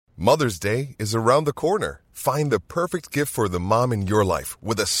Mother's Day is around the corner. Find the perfect gift for the mom in your life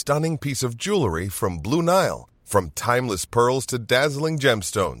with a stunning piece of jewelry from Blue Nile. From timeless pearls to dazzling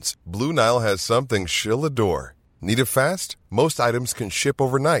gemstones, Blue Nile has something she'll adore. Need it fast? Most items can ship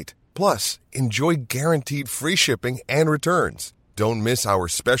overnight. Plus, enjoy guaranteed free shipping and returns. Don't miss our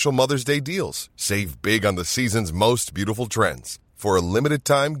special Mother's Day deals. Save big on the season's most beautiful trends. For a limited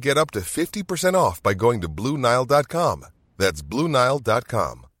time, get up to 50% off by going to BlueNile.com. That's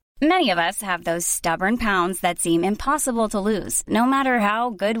BlueNile.com. Many of us have those stubborn pounds that seem impossible to lose, no matter how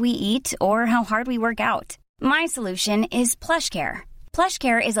good we eat or how hard we work out. My solution is PlushCare.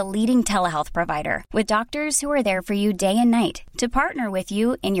 PlushCare is a leading telehealth provider with doctors who are there for you day and night to partner with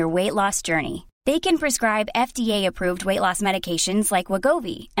you in your weight loss journey. They can prescribe FDA-approved weight loss medications like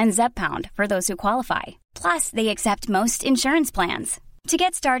Wegovy and Zepbound for those who qualify. Plus, they accept most insurance plans. To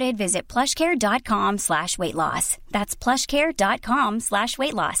get started, visit plushcare.com/weightloss. That's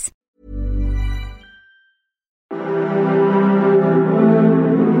plushcare.com/weightloss.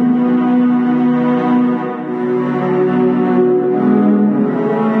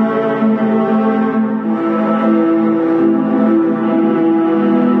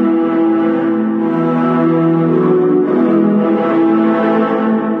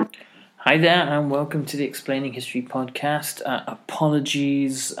 Hi there and welcome to the Explaining History podcast.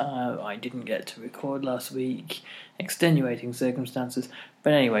 Apologies, I didn't get to record last week, extenuating circumstances.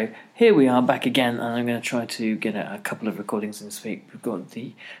 But anyway, here we are back again, and I'm going to try to get a couple of recordings this week. We've got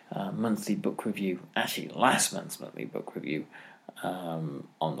the monthly book review, actually last month's monthly book review on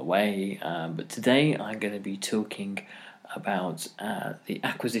the way. But today I'm going to be talking about the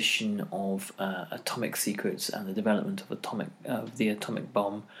acquisition of atomic secrets and the development of the atomic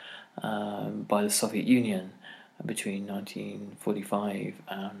bomb by the Soviet Union between 1945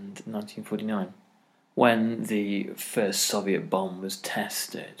 and 1949, when the first Soviet bomb was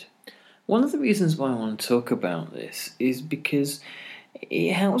tested. One of the reasons why I want to talk about this is because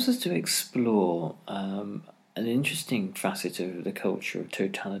it helps us to explore an interesting facet of the culture of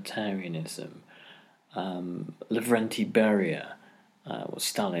totalitarianism. Lavrenti Beria was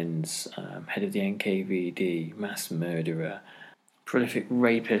Stalin's head of the NKVD, mass murderer, prolific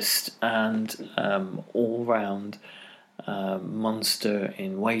rapist, and all-round monster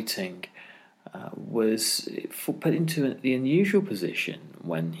in waiting, was put into the unusual position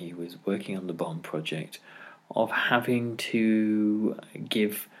when he was working on the bomb project of having to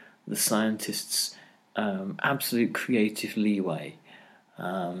give the scientists absolute creative leeway.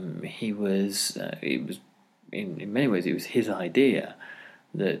 It was in many ways it was his idea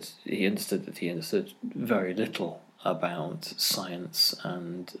that he understood very little about science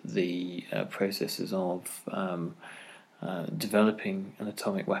and the processes of developing an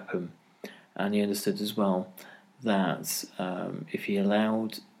atomic weapon, and he understood as well that if he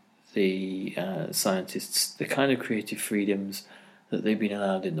allowed the scientists the kind of creative freedoms that they've been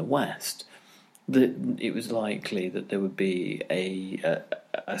allowed in the West, that it was likely that there would be a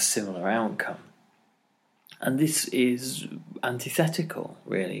similar outcome. And this is antithetical,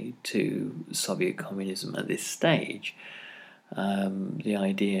 really, to Soviet communism at this stage. The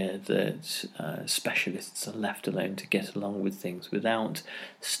idea that specialists are left alone to get along with things without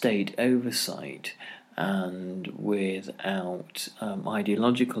state oversight and without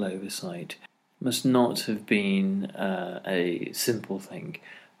ideological oversight must not have been a simple thing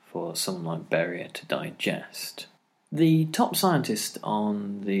for someone like Beria to digest. The top scientist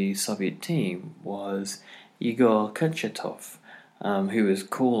on the Soviet team was Igor Kurchatov, who was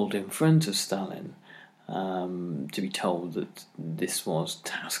called in front of Stalin to be told that this was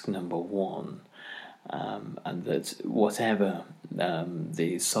task number one, and that whatever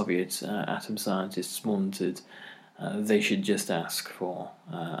the Soviet atom scientists wanted, they should just ask for,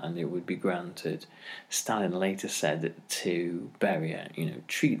 and it would be granted. Stalin later said to Beria,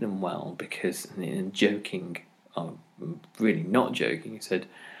 treat them well, because in joking, really not joking, he said,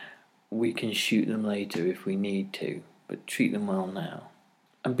 we can shoot them later if we need to, but treat them well now.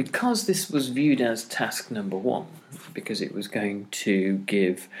 And because this was viewed as task number one, because it was going to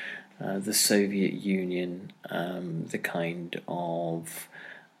give the Soviet Union the kind of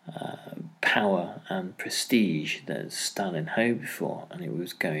power and prestige that Stalin hoped for, and it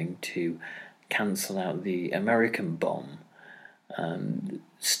was going to cancel out the American bomb,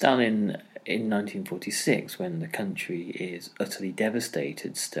 Stalin in 1946, when the country is utterly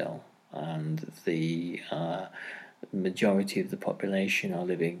devastated still, and the majority of the population are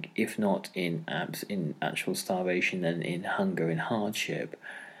living, if not in actual starvation, then in hunger and hardship,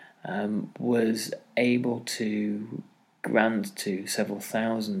 was able to grant to several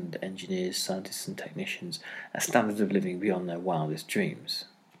thousand engineers, scientists and technicians a standard of living beyond their wildest dreams.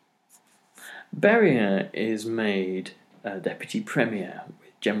 Beria is made Deputy Premier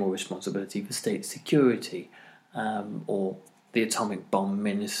with general responsibility for state security, or the atomic bomb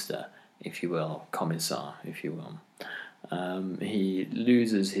minister, if you will, commissar, if you will. He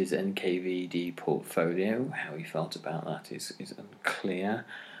loses his NKVD portfolio. How he felt about that is unclear.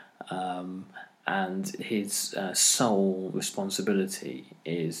 And his sole responsibility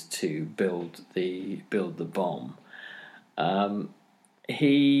is to build the bomb.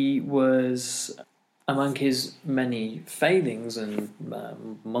 He was, among his many failings and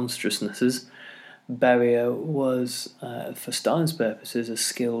monstrousnesses, Beria was, for Stalin's purposes, a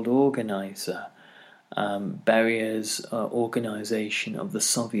skilled organizer. Beria's organization of the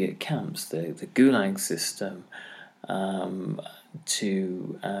Soviet camps, the Gulag system,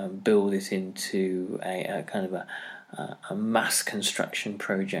 to build it into a kind of a mass construction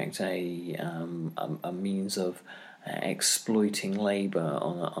project, a means of exploiting labour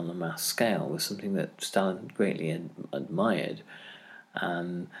on a mass scale, was something that Stalin greatly admired.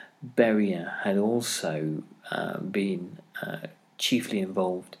 Beria had also been chiefly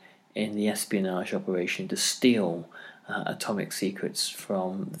involved in the espionage operation to steal atomic secrets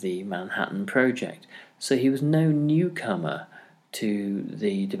from the Manhattan Project. So he was no newcomer to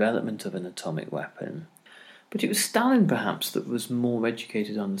the development of an atomic weapon. But it was Stalin, perhaps, that was more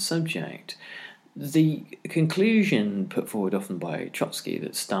educated on the subject. The conclusion put forward often by Trotsky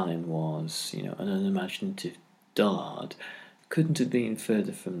that Stalin was, an unimaginative dullard couldn't have been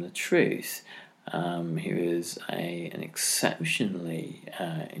further from the truth. He was an exceptionally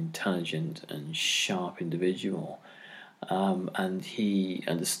intelligent and sharp individual, and he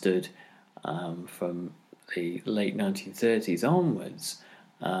understood from the late 1930s onwards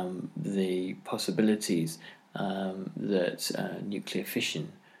the possibilities that nuclear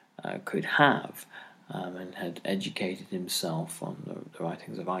fission could have, and had educated himself on the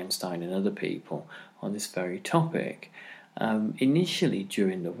writings of Einstein and other people on this very topic. Initially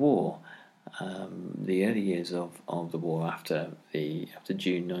during the war, the early years of the war after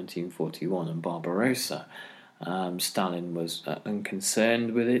June 1941 and Barbarossa, Stalin was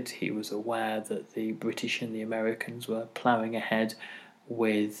unconcerned with it. He was aware that the British and the Americans were ploughing ahead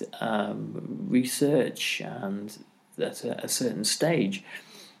with research, and at a certain stage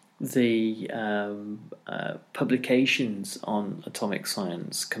the publications on atomic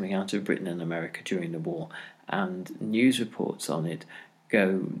science coming out of Britain and America during the war and news reports on it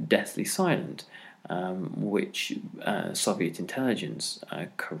go deathly silent, which Soviet intelligence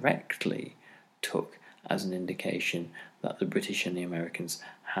correctly took as an indication that the British and the Americans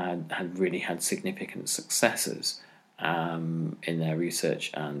had really had significant successes in their research,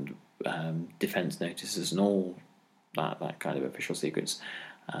 and defence notices and all that kind of official secrets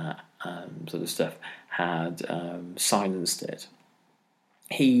sort of stuff had silenced it.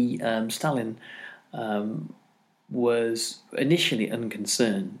 Stalin was initially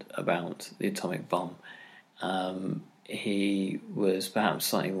unconcerned about the atomic bomb. He was perhaps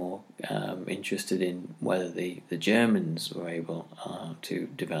slightly more interested in whether the Germans were able to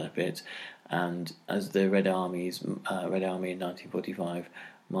develop it, and as the Red Army in 1945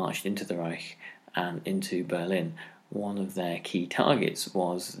 marched into the Reich and into Berlin, one of their key targets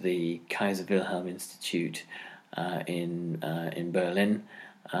was the Kaiser Wilhelm Institute in Berlin,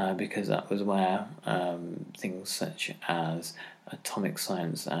 because that was where things such as atomic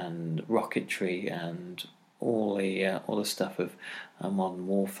science and rocketry and all the stuff of modern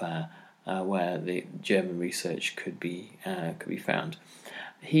warfare, where the German research could be found.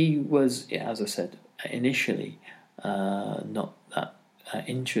 He was, as I said, initially not that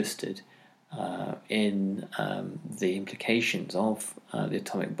interested in the implications of the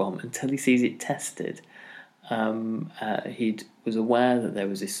atomic bomb until he sees it tested. He was aware that there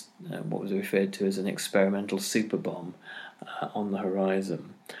was this what was referred to as an experimental super bomb on the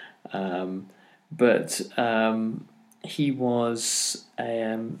horizon, but he was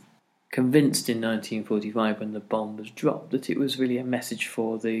convinced in 1945, when the bomb was dropped, that it was really a message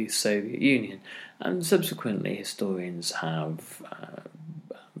for the Soviet Union, and subsequently historians have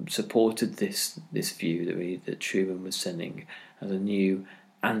supported this view that Truman was sending, as a new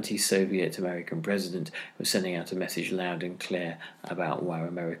anti-Soviet American president, was sending out a message loud and clear about where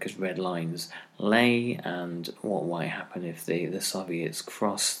America's red lines lay and what might happen if the Soviets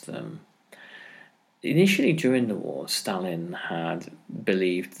crossed them. Initially during the war, Stalin had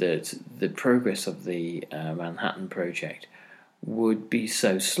believed that the progress of the Manhattan Project would be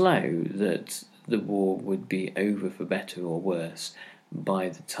so slow that the war would be over, for better or worse, by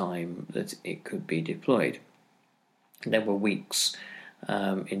the time that it could be deployed. There were weeks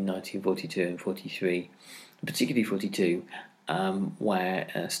in 1942 and 43, particularly 42,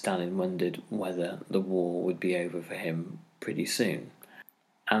 where Stalin wondered whether the war would be over for him pretty soon.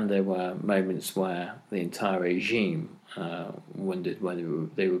 And there were moments where the entire regime wondered whether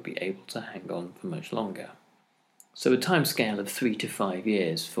they would be able to hang on for much longer. So a timescale of 3 to 5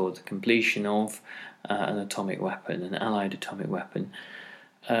 years for the completion of an atomic weapon, an Allied atomic weapon,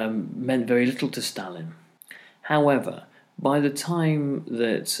 meant very little to Stalin. However, by the time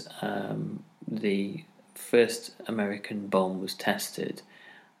that the first American bomb was tested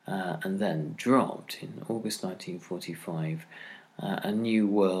and then dropped in August 1945, a new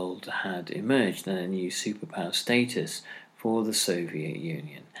world had emerged and a new superpower status for the Soviet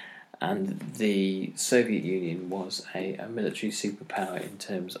Union. And the Soviet Union was a military superpower in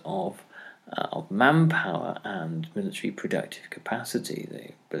terms of manpower and military productive capacity, the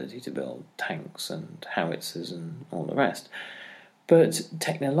ability to build tanks and howitzers and all the rest. But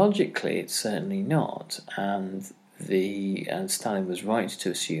technologically, it's certainly not, and Stalin was right to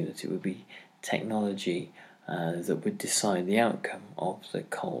assume that it would be technology that would decide the outcome of the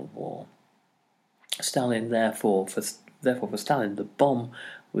Cold War. Therefore, for Stalin, the bomb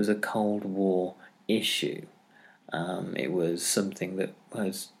was a Cold War issue. It was something that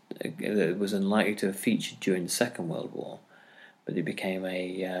was unlikely to have featured during the Second World War, but it became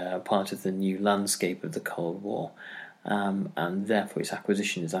a part of the new landscape of the Cold War, and therefore its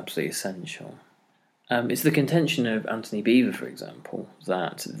acquisition is absolutely essential. It's the contention of Antony Beevor, for example,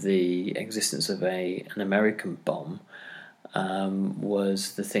 that the existence of an American bomb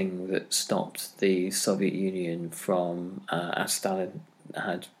was the thing that stopped the Soviet Union from, as Stalin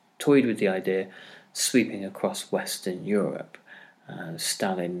had toyed with the idea, sweeping across Western Europe.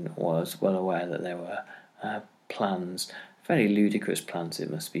 Stalin was well aware that there were plans, fairly ludicrous plans it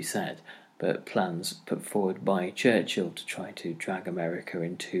must be said, but plans put forward by Churchill to try to drag America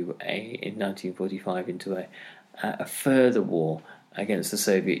in 1945 into a further war against the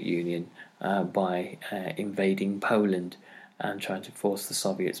Soviet Union by invading Poland and trying to force the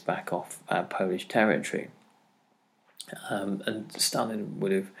Soviets back off Polish territory. And Stalin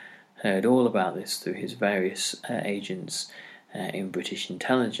would have heard all about this through his various agents in British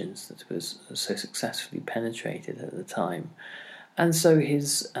intelligence that was so successfully penetrated at the time. And so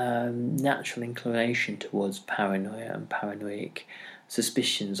his natural inclination towards paranoia and paranoid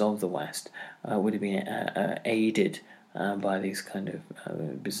suspicions of the West would have been aided by these kind of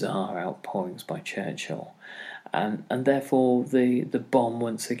bizarre outpourings by Churchill. And therefore the bomb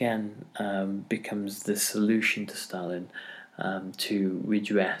once again becomes the solution to Stalin to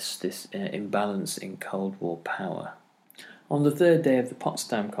redress this imbalance in Cold War power. On the third day of the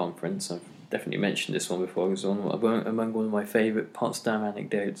Potsdam Conference, I've definitely mentioned this one before, it was among one of my favourite Potsdam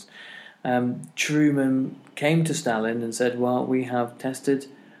anecdotes, Truman came to Stalin and said, well, we have tested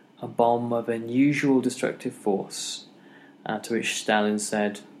a bomb of unusual destructive force, to which Stalin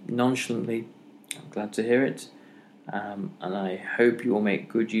said nonchalantly, I'm glad to hear it, and I hope you will make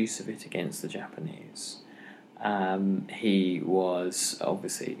good use of it against the Japanese. He was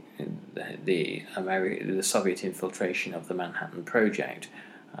obviously the Soviet infiltration of the Manhattan Project,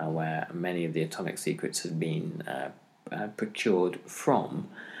 where many of the atomic secrets had been procured from,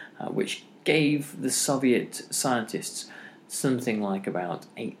 which gave the Soviet scientists something like about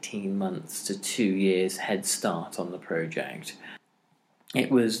 18 months to 2 years head start on the project.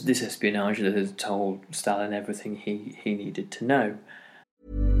 It was this espionage that had told Stalin everything he needed to know.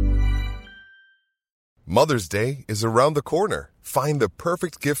 Mother's Day is around the corner. Find the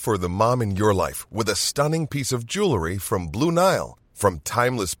perfect gift for the mom in your life with a stunning piece of jewelry from Blue Nile. From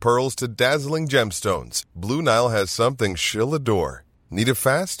timeless pearls to dazzling gemstones, Blue Nile has something she'll adore. Need it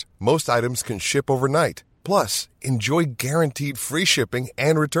fast? Most items can ship overnight. Plus, enjoy guaranteed free shipping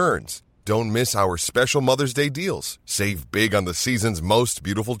and returns. Don't miss our special Mother's Day deals. Save big on the season's most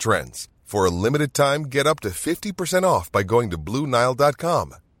beautiful trends. For a limited time, get up to 50% off by going to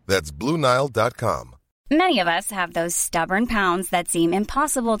BlueNile.com. That's BlueNile.com. Many of us have those stubborn pounds that seem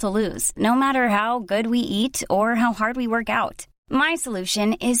impossible to lose, no matter how good we eat or how hard we work out. My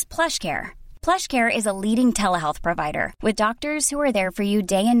solution is PlushCare. PlushCare is a leading telehealth provider with doctors who are there for you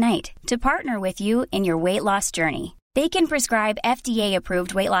day and night to partner with you in your weight loss journey. They can prescribe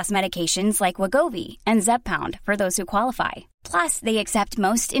FDA-approved weight loss medications like Wegovy and Zepbound for those who qualify. Plus, they accept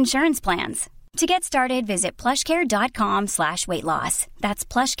most insurance plans. To get started, visit plushcare.com/weightloss. That's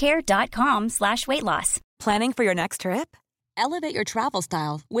plushcare.com/weightloss. Planning for your next trip? Elevate your travel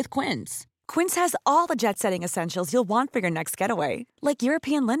style with Quince. Quince has all the jet-setting essentials you'll want for your next getaway, like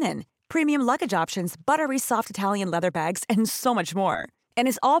European linen, premium luggage options, buttery soft Italian leather bags, and so much more. And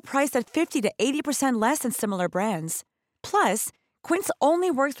is all priced at 50 to 80% less than similar brands. Plus, Quince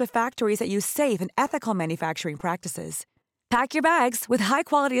only works with factories that use safe and ethical manufacturing practices. Pack your bags with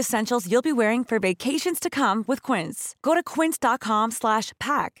high-quality essentials you'll be wearing for vacations to come with Quince. Go to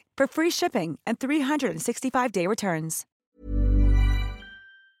quince.com/pack for free shipping and 365-day returns.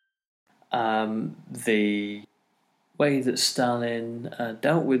 The way that Stalin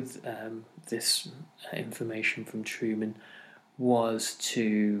dealt with this information from Truman was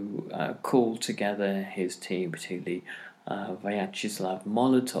to call together his team, particularly Vyacheslav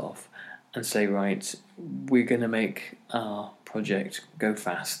Molotov, and say, right, we're going to make our project go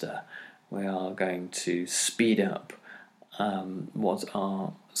faster. We are going to speed up what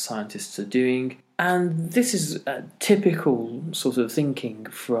our scientists are doing. And this is a typical sort of thinking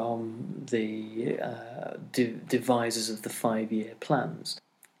from the devisers of the 5-year plans.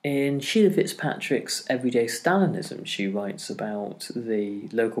 In Sheila Fitzpatrick's Everyday Stalinism, she writes about the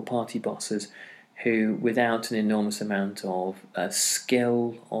local party bosses who, without an enormous amount of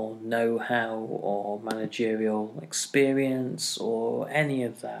skill or know-how or managerial experience or any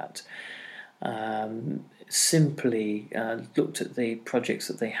of that, simply looked at the projects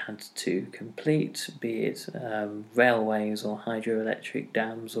that they had to complete, be it railways or hydroelectric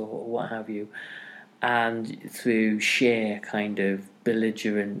dams or what have you, and through sheer kind of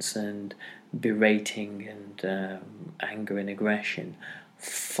belligerence and berating and anger and aggression,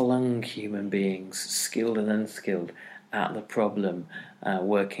 flung human beings, skilled and unskilled, at the problem,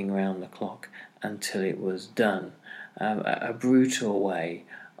 working around the clock until it was done. A brutal way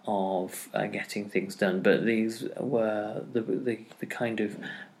of getting things done, but these were the kind of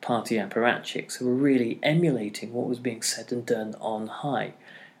party apparatchiks who were really emulating what was being said and done on high.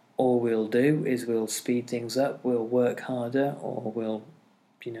 All we'll do is we'll speed things up, we'll work harder, or we'll,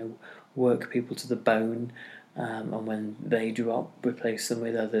 work people to the bone, and when they drop, replace them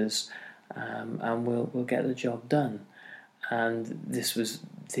with others, and we'll get the job done. And this was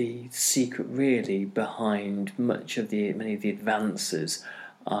the secret, really, behind many of the advances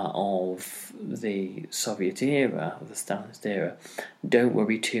of the Soviet era, of the Stalinist era. Don't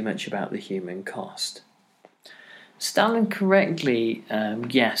worry too much about the human cost. Stalin correctly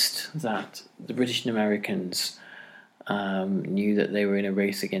guessed that the British and Americans knew that they were in a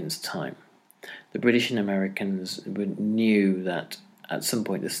race against time. The British and Americans knew that at some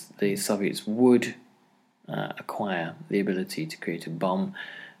point the Soviets would acquire the ability to create a bomb,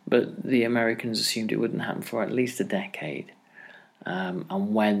 but the Americans assumed it wouldn't happen for at least a decade.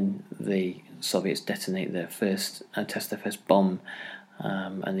 And when the Soviets test their first bomb,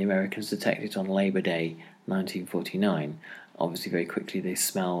 and the Americans detect it on Labor Day 1949, obviously very quickly they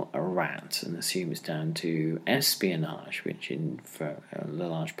smell a rat and assume it's down to espionage, which for a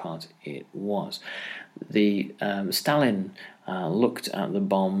large part it was. Stalin looked at the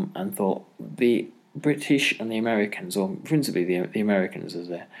bomb and thought the British and the Americans, or principally the Americans, as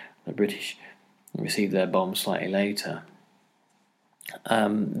the British received their bomb slightly later,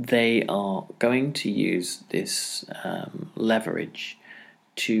 they are going to use this leverage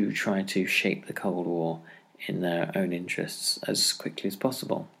to try to shape the Cold War in their own interests as quickly as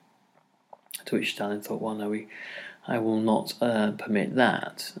possible. To which Stalin thought, well, no, I will not permit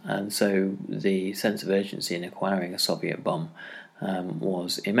that. And so the sense of urgency in acquiring a Soviet bomb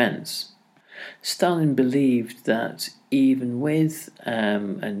was immense. Stalin believed that even with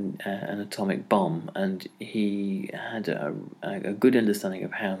an atomic bomb, and he had a good understanding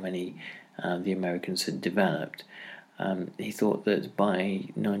of how many the Americans had developed, he thought that by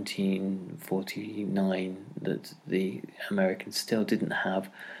 1949 that the Americans still didn't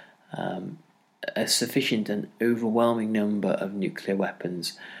have a sufficient and overwhelming number of nuclear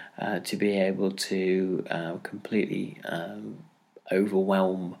weapons to be able to completely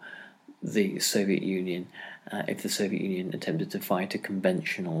overwhelm the Soviet Union if the Soviet Union attempted to fight a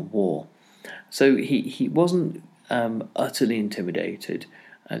conventional war. So he wasn't utterly intimidated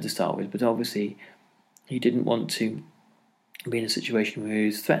to start with, but obviously he didn't want to be in a situation where he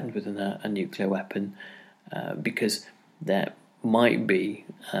was threatened with a nuclear weapon, because there might be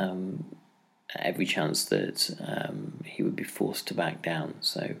every chance that he would be forced to back down.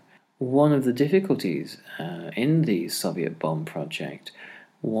 So one of the difficulties in the Soviet bomb project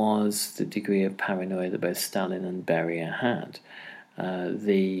was the degree of paranoia that both Stalin and Beria had.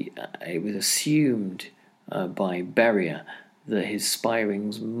 It was assumed by Beria that his spy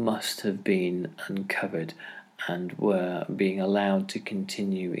rings must have been uncovered and were being allowed to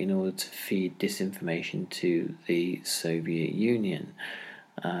continue in order to feed disinformation to the Soviet Union.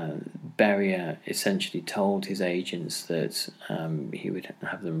 Beria essentially told his agents that he would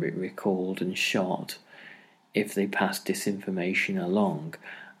have them recalled and shot if they passed disinformation along,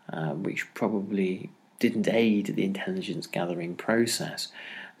 which probably didn't aid the intelligence gathering process.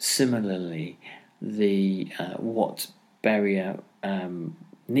 Similarly, what Beria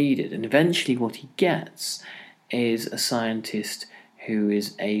needed. And eventually what he gets is a scientist who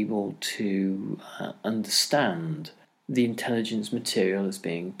is able to understand the intelligence material that's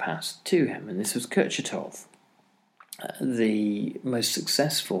being passed to him. And this was Kurchatov, the most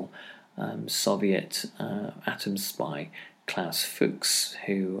successful Soviet atom spy, Klaus Fuchs,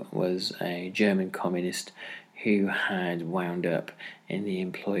 who was a German communist who had wound up in the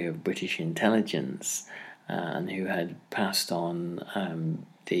employ of British intelligence and who had passed on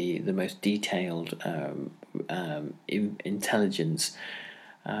the most detailed intelligence.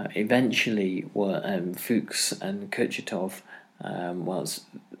 Eventually, Fuchs and Kurchatov,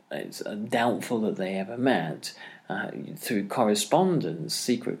 it's doubtful that they ever met, through correspondence,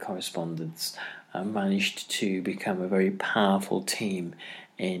 secret correspondence, managed to become a very powerful team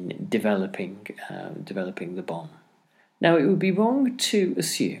in developing the bomb. Now, it would be wrong to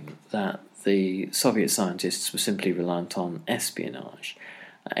assume that the Soviet scientists were simply reliant on espionage.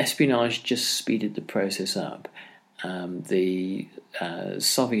 Espionage just speeded the process up. The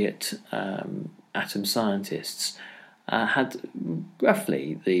Soviet atom scientists had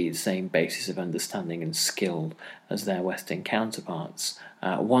roughly the same basis of understanding and skill as their Western counterparts.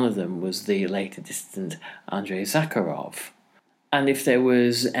 One of them was the later dissident Andrei Zakharov. And if there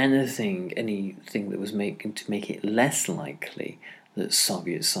was anything that was making to make it less likely that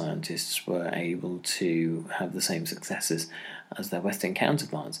Soviet scientists were able to have the same successes as their Western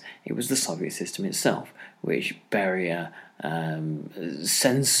counterparts, it was the Soviet system itself, which Beria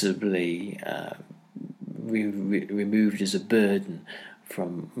sensibly removed as a burden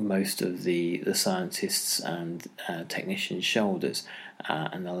from most of the scientists and technicians' shoulders,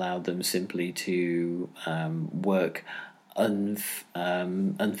 and allowed them simply to work unfettered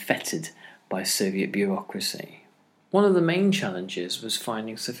by Soviet bureaucracy. One of the main challenges was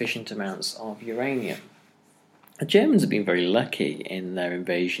finding sufficient amounts of uranium. The Germans had been very lucky in their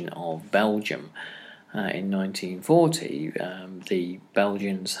invasion of Belgium. In 1940, the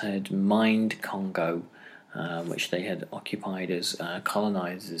Belgians had mined Congo, which they had occupied as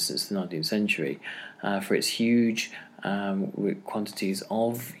colonizers since the 19th century, for its huge quantities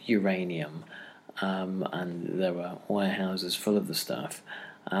of uranium, and there were warehouses full of the stuff.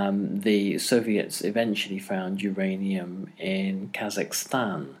 The Soviets eventually found uranium in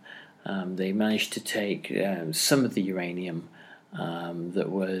Kazakhstan. They managed to take some of the uranium that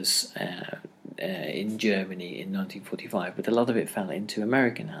was in Germany in 1945, but a lot of it fell into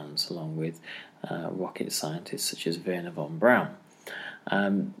American hands, along with rocket scientists such as Wernher von Braun.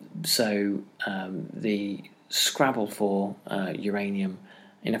 So the scrabble for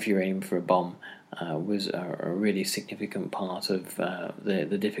enough uranium for a bomb, was a really significant part of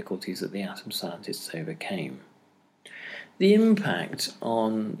the difficulties that the atom scientists overcame. The impact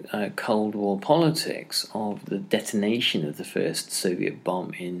on Cold War politics of the detonation of the first Soviet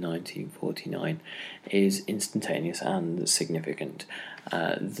bomb in 1949 is instantaneous and significant.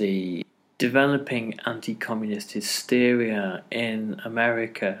 The developing anti-communist hysteria in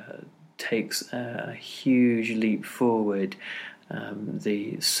America takes a huge leap forward.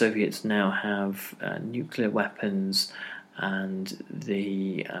 The Soviets now have nuclear weapons, and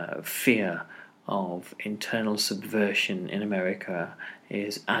the fear of internal subversion in America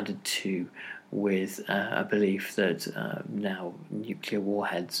is added to with a belief that now nuclear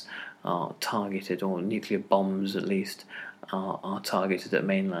warheads are targeted, or nuclear bombs at least, are targeted at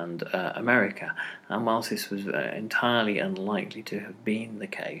mainland America. And whilst this was entirely unlikely to have been the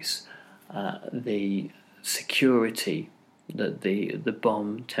case, the security that the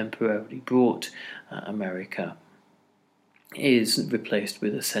bomb temporarily brought America is replaced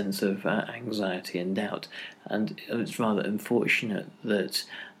with a sense of anxiety and doubt. And it's rather unfortunate that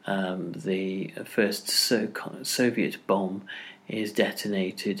the first Soviet bomb is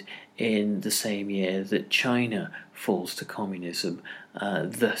detonated in the same year that China falls to communism,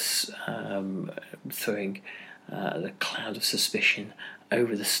 thus throwing the cloud of suspicion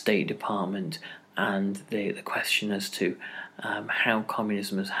over the State Department, and the question as to how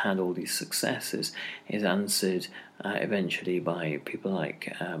communism has had all these successes is answered eventually by people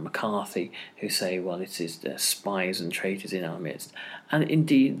like McCarthy, who say, well, it is spies and traitors in our midst. And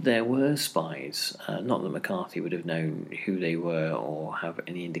indeed there were spies, not that McCarthy would have known who they were or have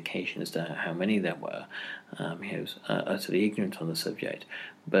any indication as to how many there were. He was utterly ignorant on the subject.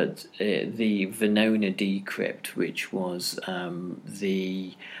 But the Venona Decrypt, which was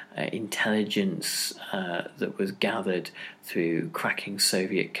the intelligence that was gathered through cracking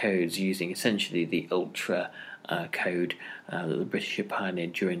Soviet codes using essentially the Ultra code that the British had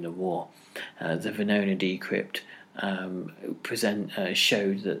pioneered during the war. The Venona Decrypt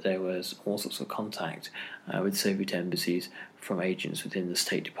showed that there was all sorts of contact with Soviet embassies from agents within the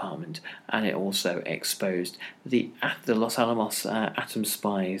State Department, and it also exposed the Los Alamos atom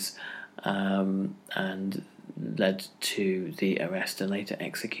spies and led to the arrest and later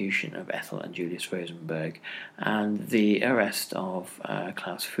execution of Ethel and Julius Rosenberg, and the arrest of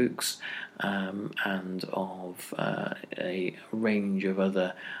Klaus Fuchs and of a range of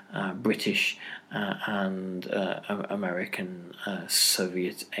other British and American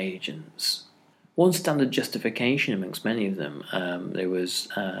Soviet agents. One standard justification amongst many of them, there was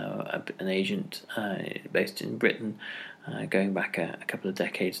an agent based in Britain, going back a couple of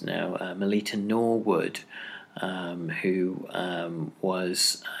decades now, Melita Norwood, who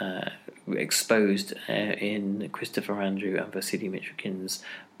was exposed in Christopher Andrew and Vasily Mitrokhin's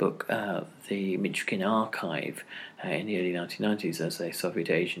book, The Mitrokhin Archive, in the early 1990s as a Soviet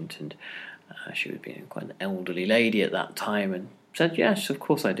agent, and she was being quite an elderly lady at that time, and said, yes, of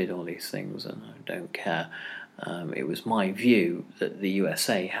course I did all these things and I don't care. It was my view that the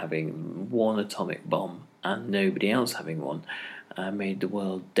USA having one atomic bomb and nobody else having one made the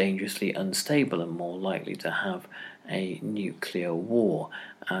world dangerously unstable and more likely to have a nuclear war,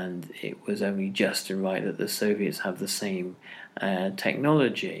 and it was only just and right that the Soviets have the same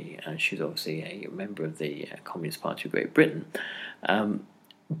technology. And she's obviously a member of the Communist Party of Great Britain,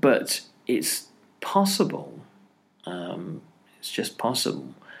 but it's possible, it's just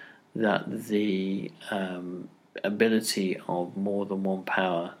possible, that the ability of more than one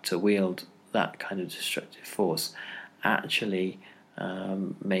power to wield that kind of destructive force actually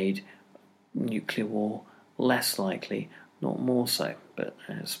made nuclear war less likely, not more so, but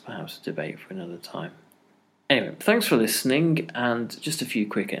it's perhaps a debate for another time. Anyway, thanks for listening, and just a few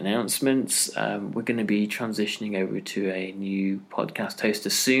quick announcements. We're going to be transitioning over to a new podcast hoster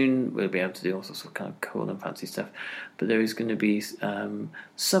soon. We'll be able to do all sorts of kind of cool and fancy stuff, but there is going to be some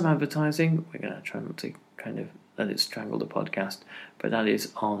advertising. We're going to try not to kind of let it strangle the podcast, but that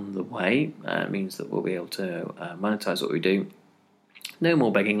is on the way. It means that we'll be able to monetize what we do. No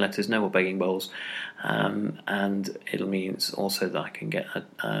more begging letters, no more begging bowls, and it means also that I can get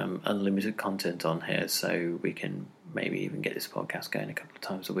unlimited content on here, so we can maybe even get this podcast going a couple of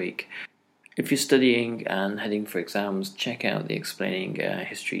times a week. If you're studying and heading for exams, check out the Explaining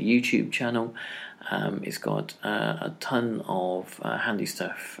History YouTube channel. It's got a ton of handy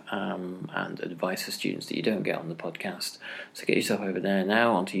stuff and advice for students that you don't get on the podcast. So get yourself over there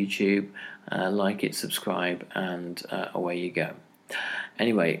now onto YouTube, like it, subscribe, and away you go.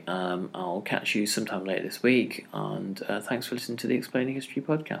 Anyway, I'll catch you sometime later this week, and thanks for listening to the Explaining History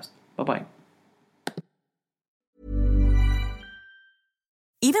podcast. Bye-bye.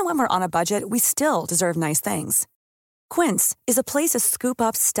 Even when we're on a budget, we still deserve nice things. Quince is a place to scoop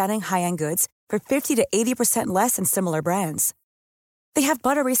up stunning high-end goods for 50 to 80% less than similar brands. They have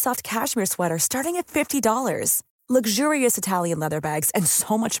buttery soft cashmere sweaters starting at $50, luxurious Italian leather bags, and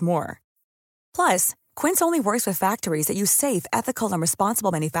so much more. Plus, Quince only works with factories that use safe, ethical, and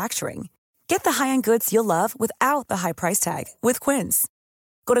responsible manufacturing. Get the high-end goods you'll love without the high price tag with Quince.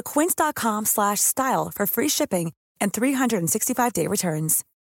 Go to quince.com/style for free shipping and 365-day returns.